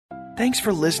Thanks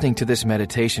for listening to this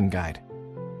meditation guide.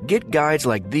 Get guides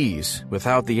like these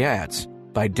without the ads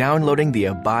by downloading the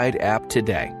Abide app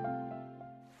today.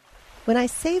 When I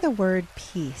say the word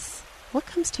peace, what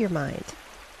comes to your mind?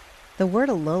 The word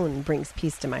alone brings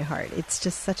peace to my heart. It's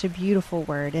just such a beautiful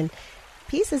word, and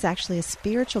peace is actually a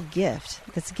spiritual gift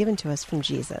that's given to us from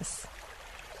Jesus.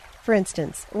 For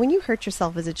instance, when you hurt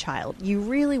yourself as a child, you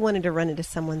really wanted to run into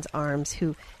someone's arms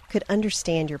who could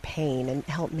understand your pain and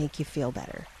help make you feel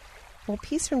better. Well,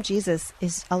 peace from Jesus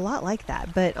is a lot like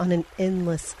that, but on an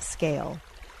endless scale.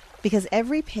 Because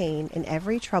every pain and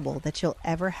every trouble that you'll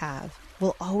ever have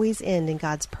will always end in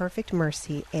God's perfect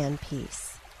mercy and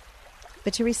peace.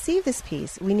 But to receive this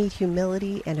peace, we need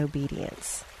humility and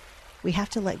obedience. We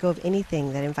have to let go of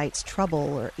anything that invites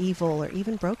trouble or evil or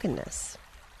even brokenness.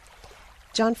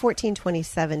 John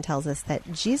 14:27 tells us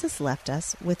that Jesus left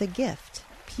us with a gift,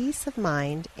 peace of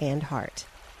mind and heart.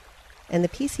 And the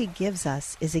peace he gives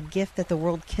us is a gift that the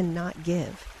world cannot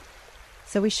give.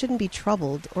 So we shouldn't be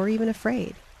troubled or even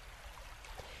afraid.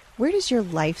 Where does your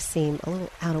life seem a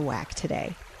little out of whack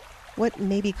today? What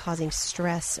may be causing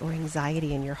stress or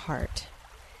anxiety in your heart?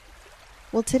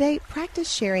 Well, today, practice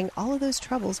sharing all of those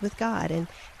troubles with God and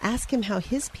ask him how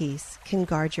his peace can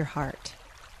guard your heart.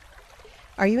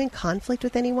 Are you in conflict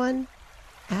with anyone?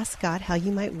 Ask God how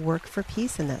you might work for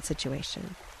peace in that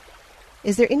situation.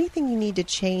 Is there anything you need to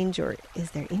change, or is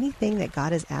there anything that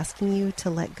God is asking you to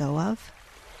let go of?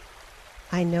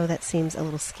 I know that seems a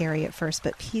little scary at first,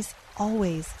 but peace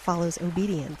always follows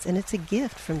obedience, and it's a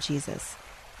gift from Jesus,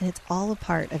 and it's all a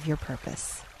part of your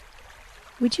purpose.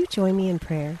 Would you join me in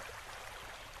prayer?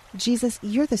 Jesus,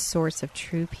 you're the source of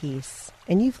true peace,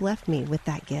 and you've left me with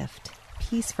that gift,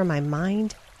 peace for my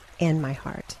mind and my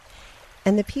heart.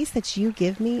 And the peace that you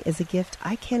give me is a gift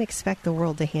I can't expect the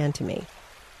world to hand to me.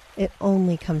 It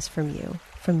only comes from you,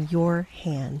 from your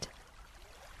hand.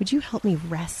 Would you help me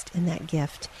rest in that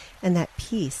gift and that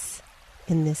peace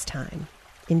in this time?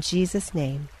 In Jesus'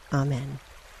 name, amen.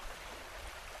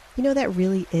 You know, that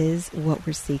really is what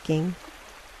we're seeking.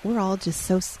 We're all just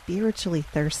so spiritually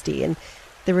thirsty, and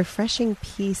the refreshing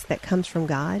peace that comes from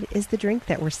God is the drink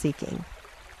that we're seeking.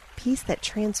 Peace that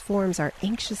transforms our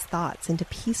anxious thoughts into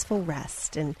peaceful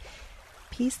rest, and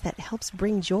peace that helps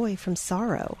bring joy from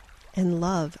sorrow and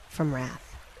love from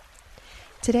wrath.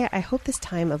 Today, I hope this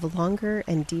time of longer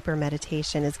and deeper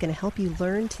meditation is going to help you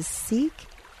learn to seek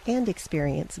and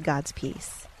experience God's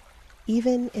peace,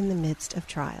 even in the midst of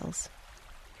trials.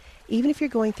 Even if you're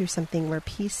going through something where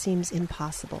peace seems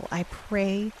impossible, I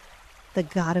pray the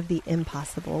God of the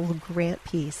impossible will grant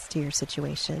peace to your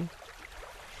situation.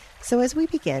 So as we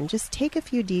begin, just take a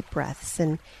few deep breaths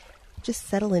and just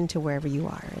settle into wherever you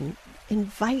are and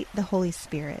invite the Holy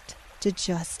Spirit to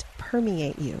just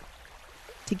permeate you,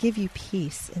 to give you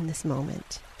peace in this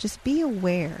moment. Just be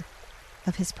aware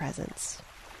of his presence.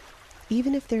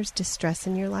 Even if there's distress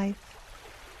in your life,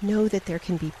 know that there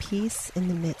can be peace in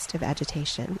the midst of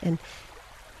agitation. And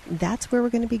that's where we're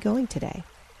going to be going today.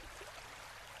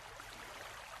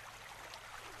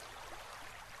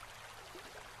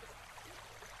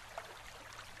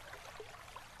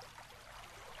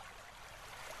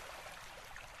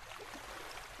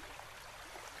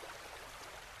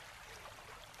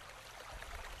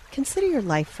 Consider your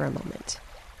life for a moment.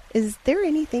 Is there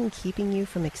anything keeping you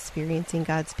from experiencing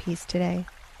God's peace today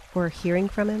or hearing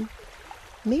from him?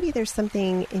 Maybe there's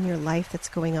something in your life that's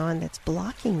going on that's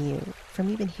blocking you from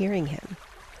even hearing him.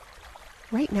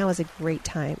 Right now is a great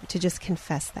time to just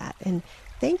confess that and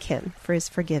thank him for his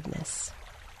forgiveness.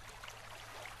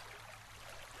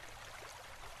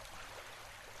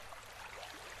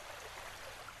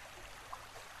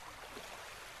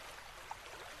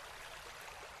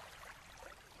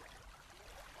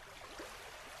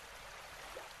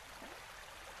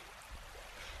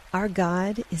 Our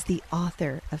God is the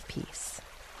author of peace.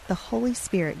 The Holy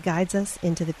Spirit guides us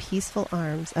into the peaceful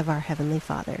arms of our Heavenly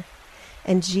Father.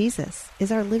 And Jesus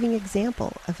is our living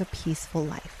example of a peaceful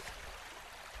life.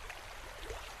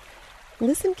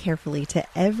 Listen carefully to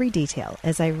every detail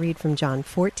as I read from John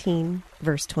 14,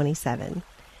 verse 27.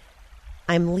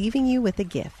 I'm leaving you with a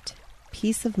gift,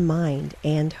 peace of mind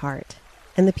and heart.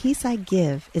 And the peace I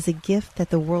give is a gift that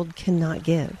the world cannot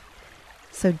give.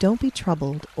 So don't be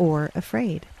troubled or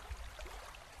afraid.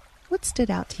 What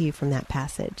stood out to you from that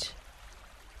passage?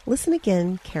 Listen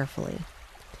again carefully.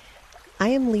 I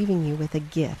am leaving you with a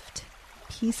gift,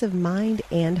 peace of mind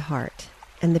and heart,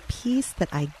 and the peace that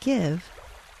I give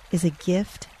is a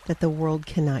gift that the world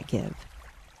cannot give.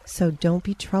 So don't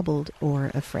be troubled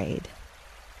or afraid.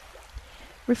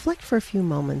 Reflect for a few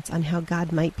moments on how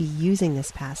God might be using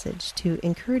this passage to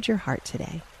encourage your heart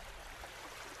today.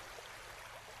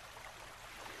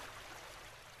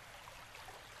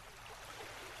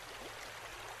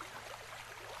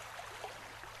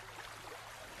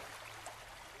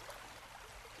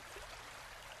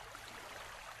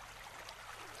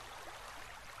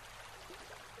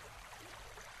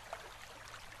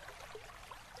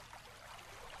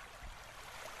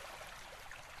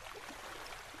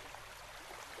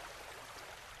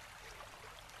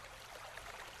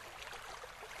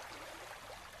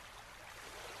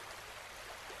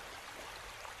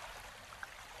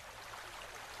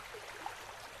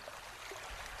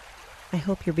 I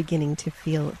hope you're beginning to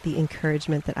feel the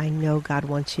encouragement that I know God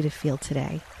wants you to feel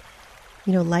today.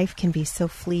 You know, life can be so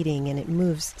fleeting and it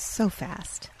moves so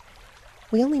fast.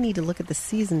 We only need to look at the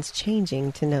seasons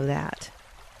changing to know that.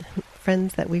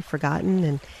 Friends that we've forgotten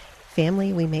and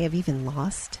family we may have even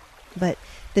lost. But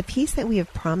the peace that we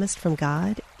have promised from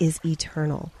God is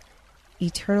eternal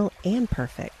and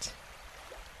perfect.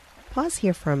 Pause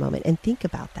here for a moment and think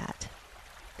about that.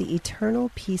 The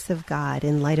eternal peace of God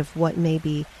in light of what may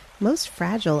be most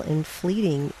fragile and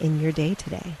fleeting in your day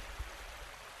today.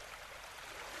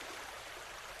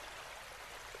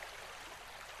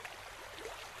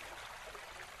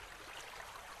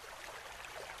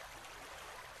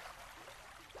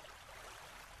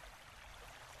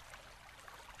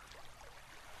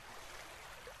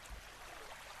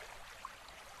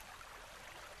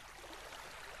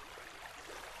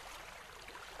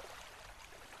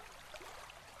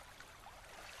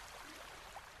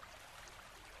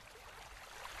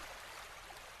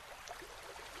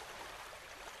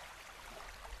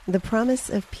 The promise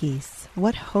of peace,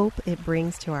 what hope it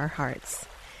brings to our hearts.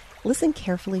 Listen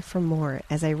carefully for more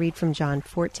as I read from John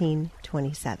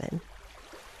 14:27.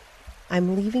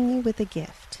 I'm leaving you with a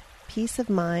gift, peace of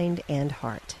mind and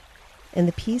heart. And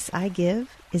the peace I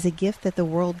give is a gift that the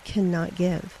world cannot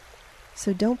give.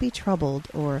 So don't be troubled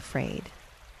or afraid.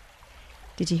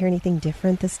 Did you hear anything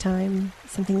different this time?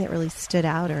 Something that really stood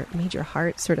out or made your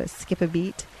heart sort of skip a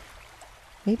beat?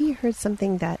 Maybe you heard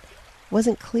something that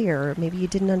wasn't clear, or maybe you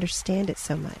didn't understand it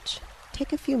so much.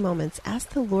 Take a few moments,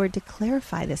 ask the Lord to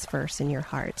clarify this verse in your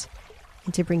heart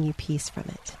and to bring you peace from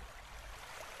it.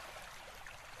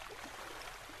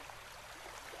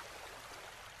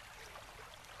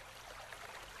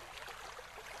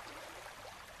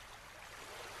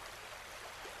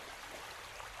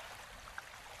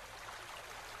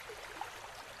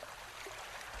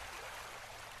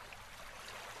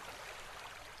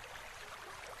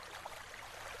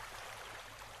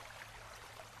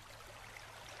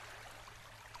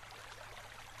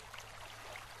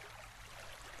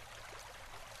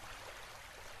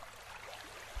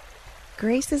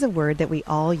 Grace is a word that we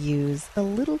all use a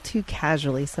little too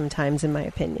casually sometimes, in my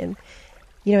opinion.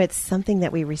 You know, it's something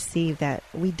that we receive that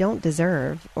we don't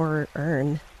deserve or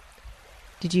earn.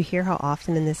 Did you hear how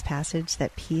often in this passage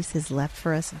that peace is left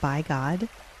for us by God?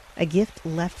 A gift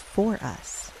left for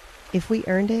us. If we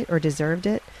earned it or deserved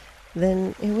it,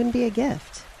 then it wouldn't be a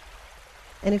gift.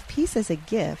 And if peace is a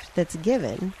gift that's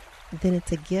given, then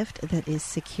it's a gift that is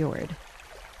secured.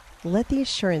 Let the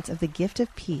assurance of the gift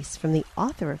of peace from the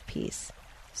author of peace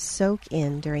soak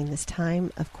in during this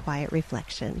time of quiet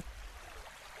reflection.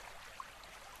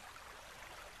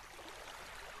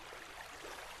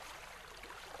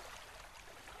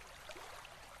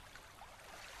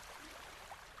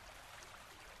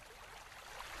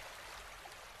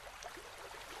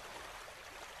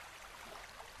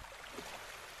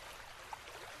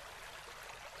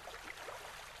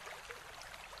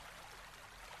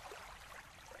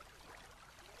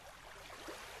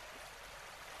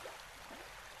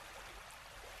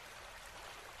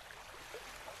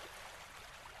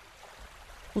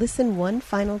 Listen one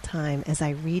final time as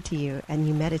I read to you and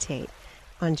you meditate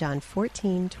on John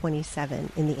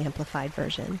 14:27 in the Amplified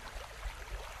Version.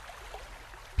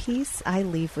 Peace I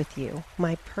leave with you,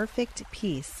 my perfect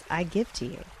peace I give to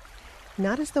you.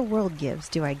 Not as the world gives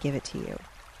do I give it to you.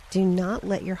 Do not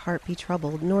let your heart be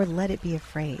troubled, nor let it be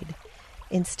afraid.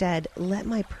 Instead, let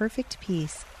my perfect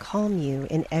peace calm you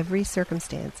in every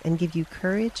circumstance and give you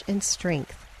courage and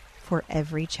strength for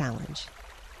every challenge.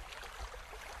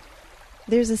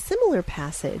 There's a similar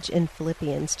passage in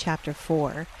Philippians chapter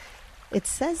 4. It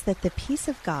says that the peace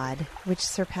of God, which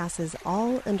surpasses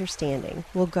all understanding,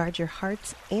 will guard your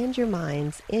hearts and your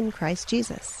minds in Christ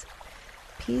Jesus.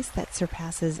 Peace that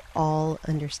surpasses all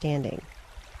understanding.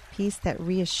 Peace that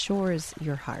reassures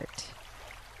your heart.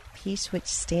 Peace which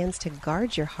stands to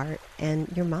guard your heart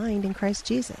and your mind in Christ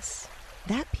Jesus.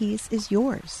 That peace is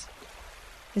yours.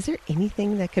 Is there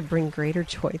anything that could bring greater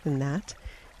joy than that?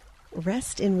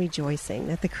 Rest in rejoicing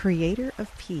that the Creator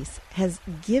of peace has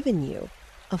given you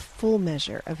a full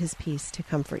measure of His peace to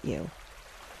comfort you.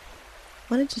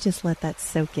 Why don't you just let that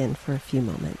soak in for a few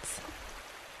moments?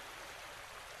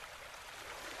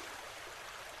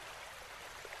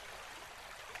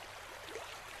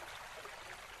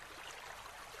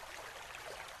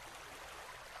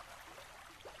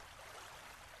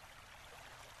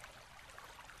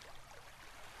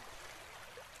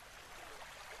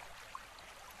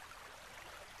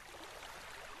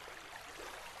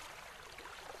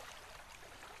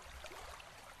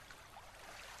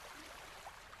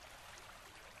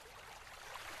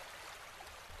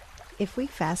 If we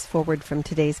fast forward from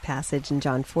today's passage in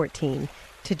John 14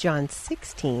 to John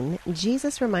 16,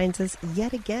 Jesus reminds us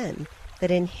yet again that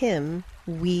in Him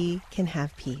we can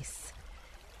have peace.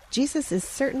 Jesus is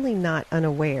certainly not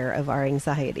unaware of our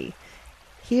anxiety.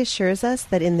 He assures us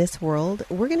that in this world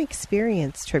we're going to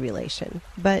experience tribulation,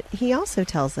 but He also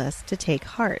tells us to take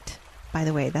heart. By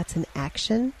the way, that's an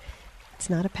action. It's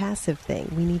not a passive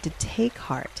thing. We need to take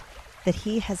heart that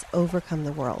He has overcome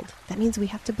the world. That means we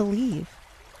have to believe.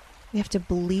 We have to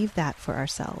believe that for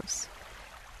ourselves.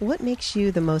 What makes you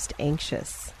the most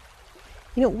anxious?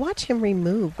 Watch Him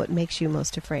remove what makes you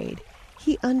most afraid.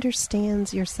 He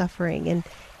understands your suffering, and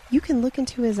you can look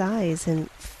into His eyes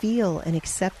and feel and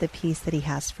accept the peace that He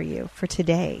has for you, for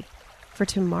today, for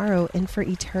tomorrow, and for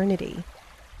eternity.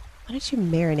 Why don't you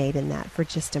marinate in that for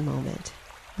just a moment?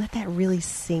 Let that really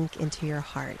sink into your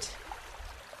heart.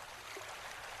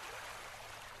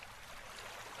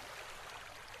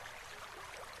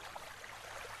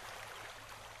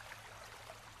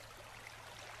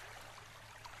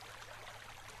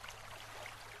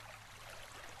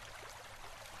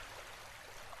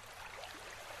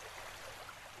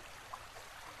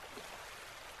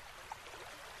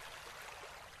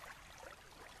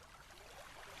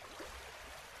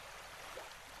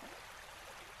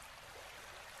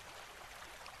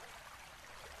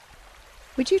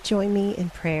 Would you join me in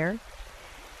prayer?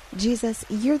 Jesus,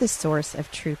 You're the source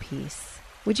of true peace.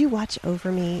 Would You watch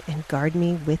over me and guard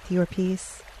me with Your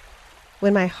peace?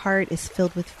 When my heart is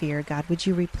filled with fear, God, would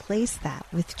You replace that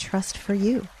with trust for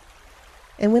You?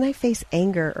 And when I face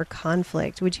anger or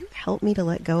conflict, would You help me to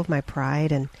let go of my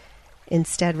pride and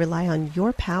instead rely on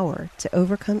Your power to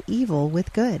overcome evil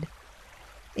with good?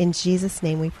 In Jesus'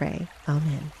 name we pray.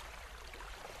 Amen.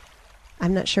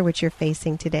 I'm not sure what you're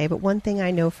facing today, but one thing I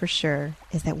know for sure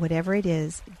is that whatever it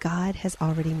is, God has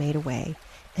already made a way,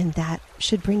 and that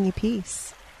should bring you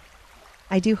peace.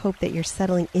 I do hope that you're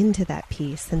settling into that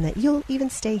peace and that you'll even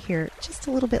stay here just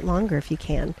a little bit longer if you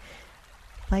can.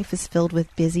 Life is filled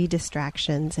with busy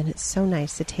distractions, and it's so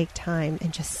nice to take time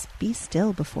and just be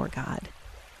still before God.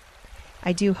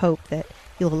 I do hope that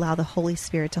you'll allow the Holy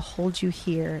Spirit to hold you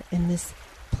here in this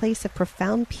place of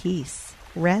profound peace,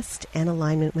 rest, and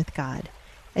alignment with God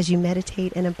as you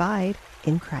meditate and abide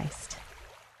in Christ.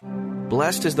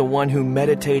 Blessed is the one who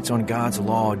meditates on God's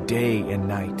law day and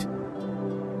night.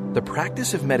 The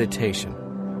practice of meditation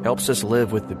helps us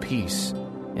live with the peace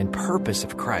and purpose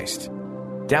of Christ.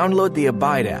 Download the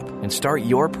Abide app and start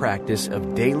your practice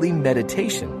of daily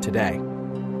meditation today.